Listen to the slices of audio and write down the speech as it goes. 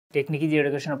Technique easy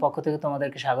এডুকেশনের পক্ষ থেকে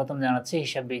তোমাদেরকে স্বাগতম জানাচ্ছি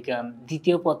হিসাব বিজ্ঞান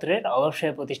দ্বিতীয় পত্রের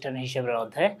অব্যবসায় প্রতিষ্ঠানের হিসাবের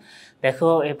অধ্যায়। দেখো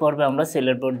এই পর্বে আমরা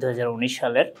সিলেট বোর্ড 2019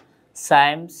 সালের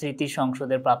সাইম স্মৃতি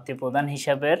সংসদের প্রাপ্তি প্রদান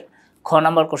হিসাবের খ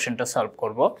নাম্বার কোশ্চেনটা সলভ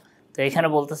করব। তো এখানে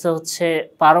বলতেছে হচ্ছে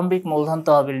প্রারম্ভিক মূলধন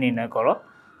তহবিল নির্ণয় করো।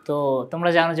 তো তোমরা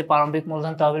জানো যে প্রারম্ভিক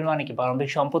মূলধন তহবিল মানে কি, প্রারম্ভিক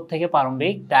সম্পদ থেকে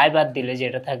প্রারম্ভিক দায় বাদ দিলে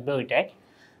যেটা থাকবে ওইটাই।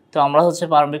 তো আমরা হচ্ছে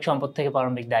প্রারম্ভিক সম্পদ থেকে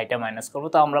প্রারম্ভিক দায়টা মাইনাস করব।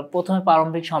 তো আমরা প্রথমে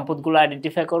প্রারম্ভিক সম্পদগুলো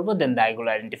আইডেন্টিফাই করব, দেন দায়গুলো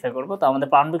আইডেন্টিফাই করব। তো আমাদের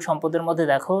প্রারম্ভিক সম্পদের মধ্যে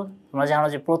দেখো তোমরা জানো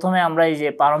যে প্রথমে আমরা এই যে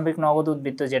প্রারম্ভিক নগদ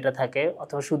উদ্বৃত্ত যেটা থাকে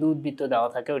অথবা শুধু উদ্বৃত্ত দেওয়া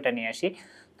থাকে ওইটা নিয়ে আসি।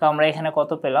 তো আমরা এখানে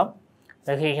কত পেলাম,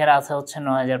 দেখো এখানে আছে হচ্ছে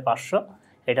 ৯৫০০,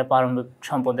 এটা প্রারম্ভিক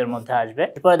সম্পদের মধ্যে আসবে।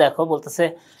 এরপরে দেখো বলতেছে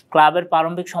ক্লাবের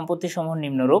প্রারম্ভিক সম্পত্তি সমূহ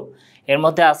নিম্নরূপ। এর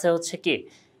মধ্যে আছে হচ্ছে কি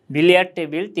বিলিয়ার্ড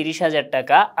টেবিল ৩০,০০০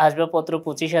 টাকা, আসবাবপত্র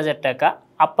 ২৫,০০০ টাকা,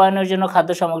 আপ্যায়নের জন্য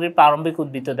খাদ্য সামগ্রীর প্রারম্ভিক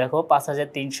উদ্বৃত্ত দেখো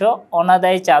 ৫,৩০০,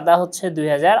 অনাদায়ী চাঁদা হচ্ছে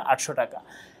 ২,৮০০ টাকা।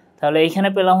 তাহলে এইখানে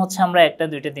পেলাম হচ্ছে আমরা একটা,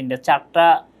 দুইটা, তিনটা, চারটা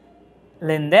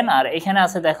লেনদেন। আর এখানে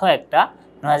আছে দেখো একটা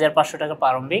 ৯৫০০ টাকা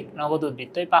প্রারম্ভিক নগদ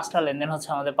উদ্বৃত্ত। এই পাঁচটা লেনদেন হচ্ছে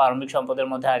আমাদের প্রারম্ভিক সম্পদের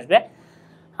মধ্যে আসবে।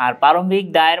 আর প্রারম্ভিক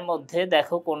দায়ের মধ্যে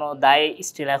দেখো কোনো দায়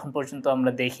স্টিল এখন পর্যন্ত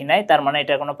আমরা দেখি নাই, তার মানে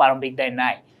এটা কোনো প্রারম্ভিক দায়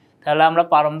নাই। তাহলে আমরা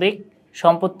প্রারম্ভিক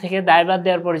সম্পদ থেকে দায় বাদ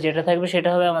দেওয়ার পরে যেটা থাকবে সেটা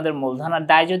হবে আমাদের মূলধন। আর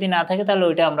দায় যদি না থাকে তাহলে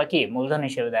ওইটা আমরা কি মূলধন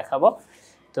হিসেবে দেখাবো।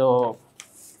 তো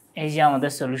এই যে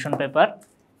আমাদের সলিউশন পেপার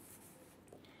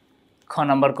খ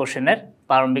নম্বর কোশ্চেনের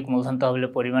প্রারম্ভিক মূলধন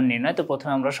তহবিলের পরিমাণ নির্ণয়। তো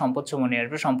প্রথমে আমরা সম্পদ সমূহ নিয়ে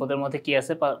আসবো। সম্পদের মধ্যে কি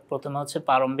আছে, প্রথমে হচ্ছে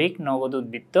প্রারম্ভিক নগদ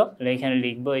উদ্বৃত্ত, এখানে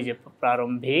লিখবো এই যে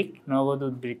প্রারম্ভিক নগদ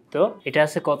উদ্বৃত্ত, এটা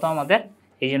আছে কত আমাদের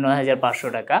এই যে ৯৫০০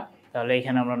 টাকা। তাহলে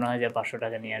এখানে আমরা ৯৫০০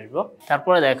 টাকা নিয়ে আসবো।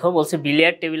 তারপরে দেখো বলছে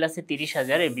বিলিয়ার্ড টেবিল আছে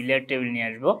 ৩০,০০০, এই বিলিয়ার্ড টেবিল নিয়ে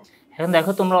আসবো। এখন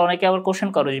দেখো তোমরা অনেকে আবার কোশ্চেন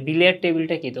করো যে বিলিয়ার্ড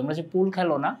টেবিলটা কি, তোমরা যে পুল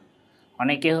খেলো না,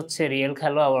 অনেকে হচ্ছে রিয়েল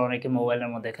খেলো আবার অনেকে মোবাইলের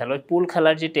মধ্যে খেলো, ওই পুল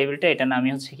খেলার যে টেবিলটা এটা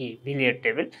নামই হচ্ছে কি বিলিয়ার্ড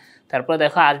টেবিল। তারপরে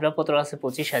দেখো আসবাবপত্র আছে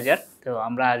 ২৫,০০০, তো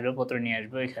আমরা আসবাবপত্র নিয়ে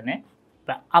আসবো এখানে।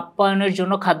 আপ্যায়নের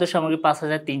জন্য খাদ্য সামগ্রী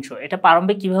 ৫,৩০০, এটা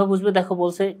প্রারম্ভিক কীভাবে বুঝবে, দেখো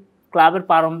বলছে ক্লাবের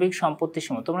প্রারম্ভিক সম্পত্তির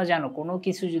সময়। তোমরা জানো কোনো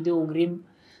কিছু যদি অগ্রিম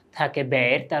থাকে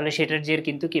ব্যয়ের তাহলে সেটার জের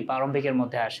কিন্তু কি প্রারম্ভিকের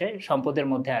মধ্যে আসে, সম্পদের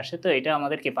মধ্যে আসে। তো এটা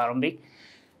আমাদের কি প্রারম্ভিক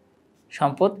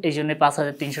সম্পদ, এই জন্য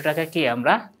 ৫,৩০০ টাকা কি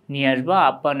আমরা নিয়ে আসবো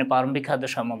আপ্যায়নের প্রারম্ভিক খাদ্য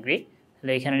সামগ্রী।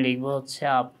 তাহলে এখানে লিখবো হচ্ছে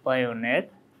আপ্যায়নের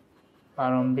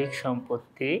প্রারম্ভিক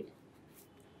সম্পত্তি,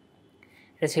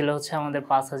 এটা ছিল হচ্ছে আমাদের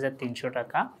 ৫,৩০০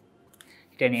 টাকা,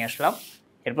 এটা নিয়ে আসলাম।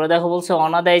 এরপর দেখো বলছে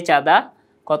অনাদায়ী চাঁদা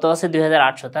কত আছে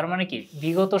 ২,৮০০, তার মানে কি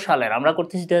বিগত সালের, আমরা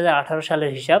করতেছি ২০১৮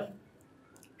 সালের হিসাব।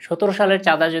 ১৭ সালের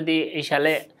চাঁদা যদি এই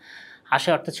সালে আসে,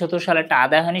 অর্থাৎ ১৭ সালেরটা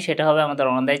আদায় হয়নি, সেটা হবে আমাদের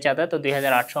অনাদায়ী চাঁদা। তো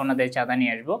 ২,৮০০ অনাদায়ী চাঁদা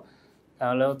নিয়ে আসবো।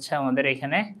 তাহলে হচ্ছে আমাদের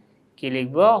এখানে কি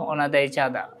লিখবো, অনাদায়ী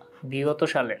চাঁদা বিগত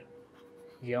সালের,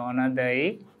 যে অনাদায়ী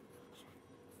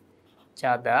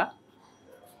চাঁদা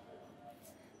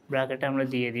ব্র্যাকেটে আমরা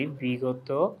দিয়ে দিই বিগত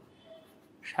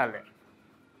সালের,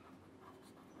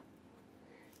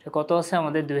 কত আছে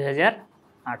আমাদের ২,৮০০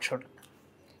 টাকা।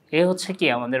 এ হচ্ছে কি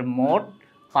আমাদের মোট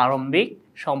প্রারম্ভিক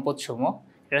সম্পদসমূহ।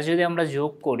 এটা যদি আমরা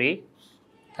যোগ করি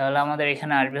তাহলে আমাদের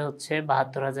এখানে আসবে হচ্ছে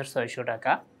 ৭২,৬০০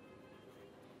 টাকা।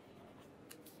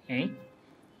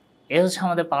 এই হচ্ছে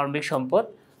আমাদের প্রারম্ভিক সম্পদ।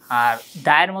 আর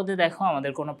দায়ের মধ্যে দেখো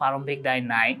আমাদের কোনো প্রারম্ভিক দায়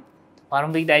নাই।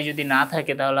 প্রারম্ভিক দায় যদি না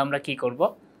থাকে তাহলে আমরা কি করব,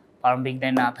 প্রারম্ভিক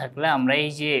দায় না থাকলে আমরা এই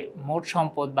যে মোট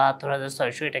সম্পদ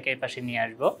 ৭২,৬০০ এটাকে এই পাশে নিয়ে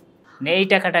আসবো, এই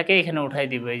টাকাটাকে এখানে উঠাই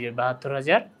দিব, এই যে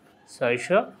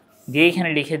 ৭২,৬০০ দিয়ে এখানে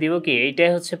লিখে দিব কি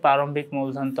এইটাই হচ্ছে প্রারম্ভিক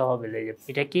মূলধন তহবিল। এই যে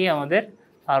এটা কি আমাদের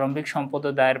প্রারম্ভিক সম্পদ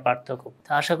ও দায়ের পার্থক্য। তো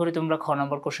আশা করি তোমরা খ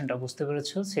নম্বর কোশ্চেনটা বুঝতে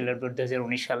পেরেছো। সিলেট বোর্ড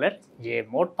 2019 সালের যে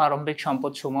মোট প্রারম্ভিক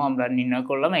সম্পদ সমূহ আমরা নির্ণয়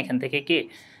করলাম, এখান থেকে কি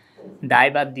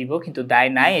দায় বাদ দিব, কিন্তু দায়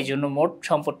নাই, এই জন্য মোট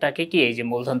সম্পদটাকে কি এই যে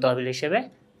মূলধন তহবিল হিসেবে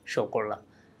শো করলাম।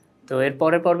 তো এর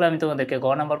পরের পর্বে আমি তোমাদেরকে গ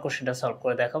নম্বর কোশ্চেনটা সলভ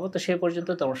করে দেখাবো। তো সেই পর্যন্ত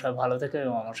তোমরা সবাই ভালো থেকো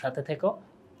এবং আমার সাথে থেকো।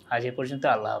 আজ এ পর্যন্ত,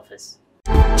 আল্লাহ হাফেজ।